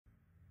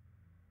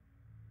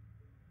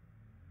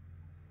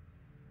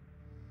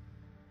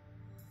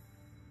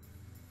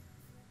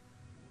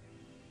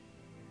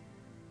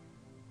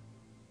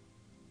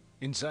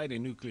Inside a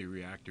nuclear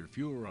reactor,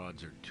 fuel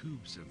rods are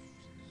tubes of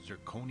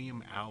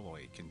zirconium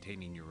alloy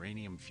containing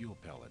uranium fuel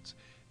pellets.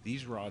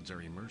 These rods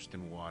are immersed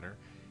in water,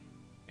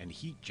 and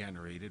heat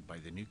generated by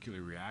the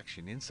nuclear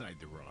reaction inside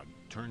the rod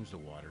turns the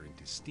water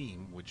into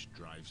steam, which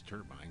drives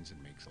turbines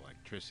and makes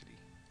electricity.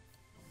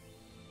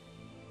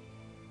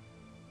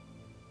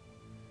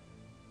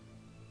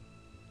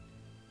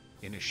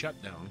 In a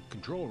shutdown,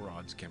 control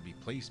rods can be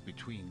placed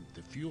between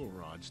the fuel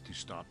rods to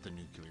stop the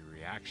nuclear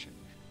reaction.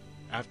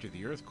 After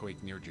the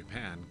earthquake near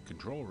Japan,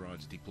 control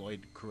rods deployed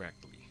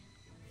correctly.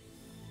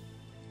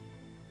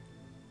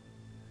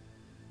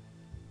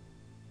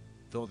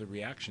 Though the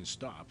reaction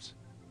stops,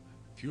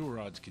 fuel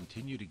rods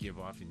continue to give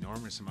off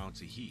enormous amounts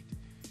of heat.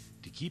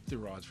 To keep the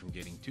rods from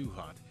getting too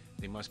hot,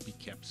 they must be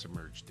kept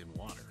submerged in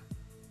water.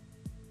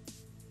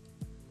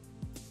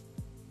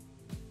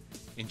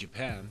 In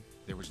Japan,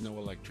 there was no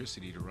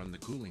electricity to run the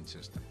cooling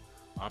system.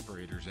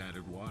 Operators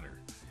added water,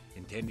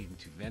 intending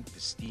to vent the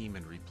steam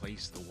and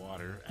replace the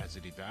water as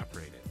it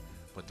evaporated,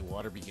 but the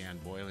water began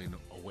boiling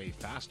away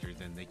faster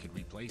than they could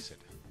replace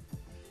it.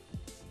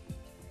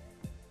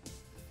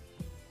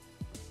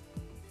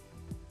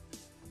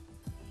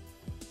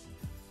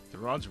 The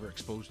rods were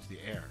exposed to the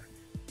air,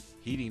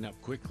 heating up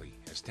quickly.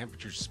 As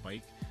temperatures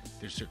spiked,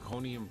 their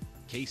zirconium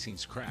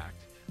casings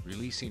cracked,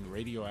 releasing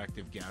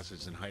radioactive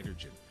gases and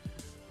hydrogen,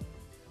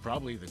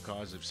 probably the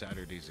cause of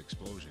Saturday's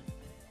explosion.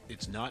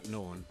 It's not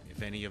known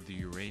if any of the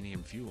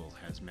uranium fuel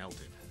has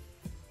melted.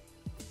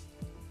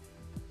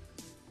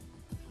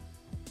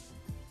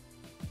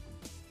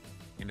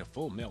 In a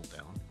full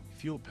meltdown,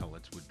 fuel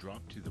pellets would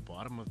drop to the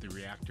bottom of the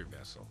reactor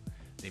vessel.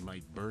 They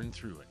might burn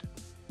through it.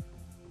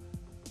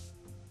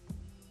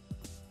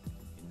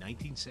 In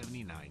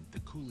 1979, the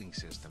cooling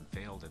system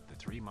failed at the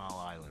 3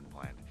 Mile Island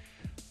plant,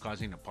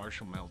 causing a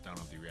partial meltdown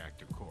of the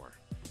reactor core.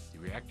 The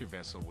reactor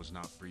vessel was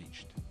not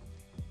breached.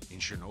 In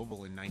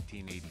Chernobyl in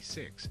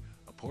 1986,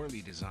 a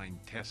poorly designed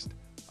test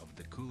of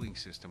the cooling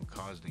system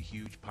caused a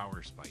huge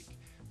power spike.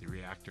 The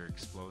reactor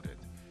exploded.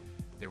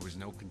 There was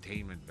no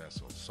containment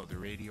vessel, so the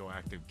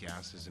radioactive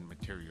gases and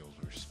materials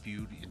were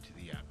spewed into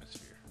the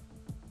atmosphere.